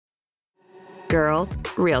Girl,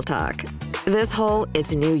 real talk. This whole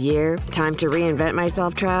 "it's new year, time to reinvent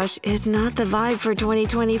myself" trash is not the vibe for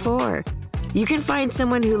 2024. You can find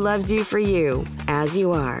someone who loves you for you, as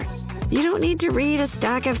you are. You don't need to read a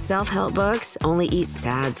stack of self-help books, only eat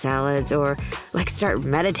sad salads, or start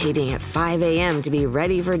meditating at 5 a.m. to be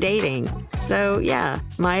ready for dating. So yeah,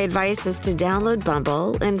 my advice is to download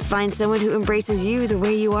Bumble and find someone who embraces you the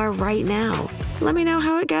way you are right now. Let me know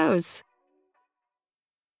how it goes.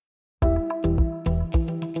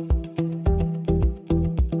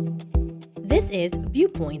 This is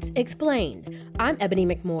Viewpoints Explained. I'm Ebony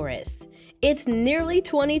McMorris. It's nearly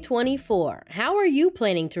 2024. How are you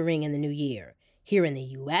planning to ring in the new year? Here in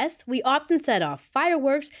the U.S., we often set off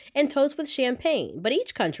fireworks and toast with champagne, but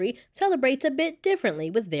each country celebrates a bit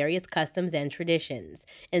differently with various customs and traditions.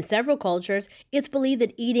 In several cultures, it's believed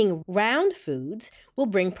that eating round foods will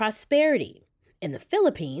bring prosperity. In the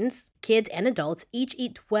Philippines, kids and adults each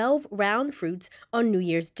eat 12 round fruits on New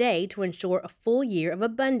Year's Day to ensure a full year of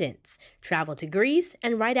abundance. Travel to Greece,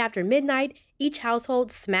 and right after midnight, each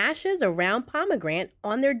household smashes a round pomegranate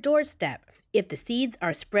on their doorstep. If the seeds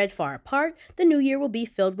are spread far apart, the new year will be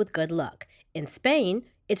filled with good luck. In Spain,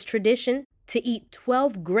 it's tradition to eat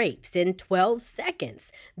 12 grapes in 12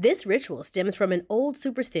 seconds. This ritual stems from an old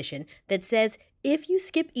superstition that says if you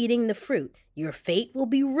skip eating the fruit, your fate will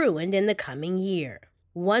be ruined in the coming year.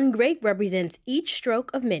 One grape represents each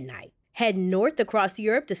stroke of midnight. Head north across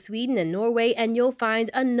Europe to Sweden and Norway, and you'll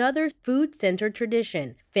find another food-centered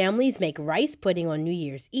tradition. Families make rice pudding on New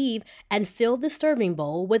Year's Eve and fill the serving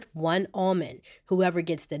bowl with one almond. Whoever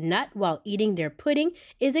gets the nut while eating their pudding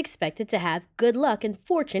is expected to have good luck and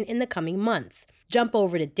fortune in the coming months. Jump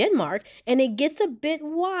over to Denmark, and it gets a bit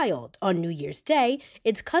wild. On New Year's Day,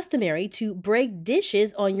 it's customary to break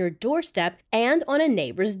dishes on your doorstep and on a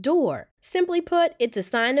neighbor's door. Simply put, it's a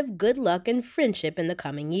sign of good luck and friendship in the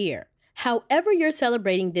coming year. However you're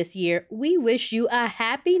celebrating this year, we wish you a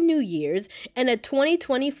happy New Year's and a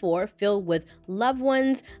 2024 filled with loved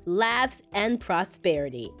ones, laughs, and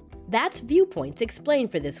prosperity. That's Viewpoints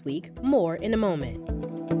Explained for this week. More in a moment.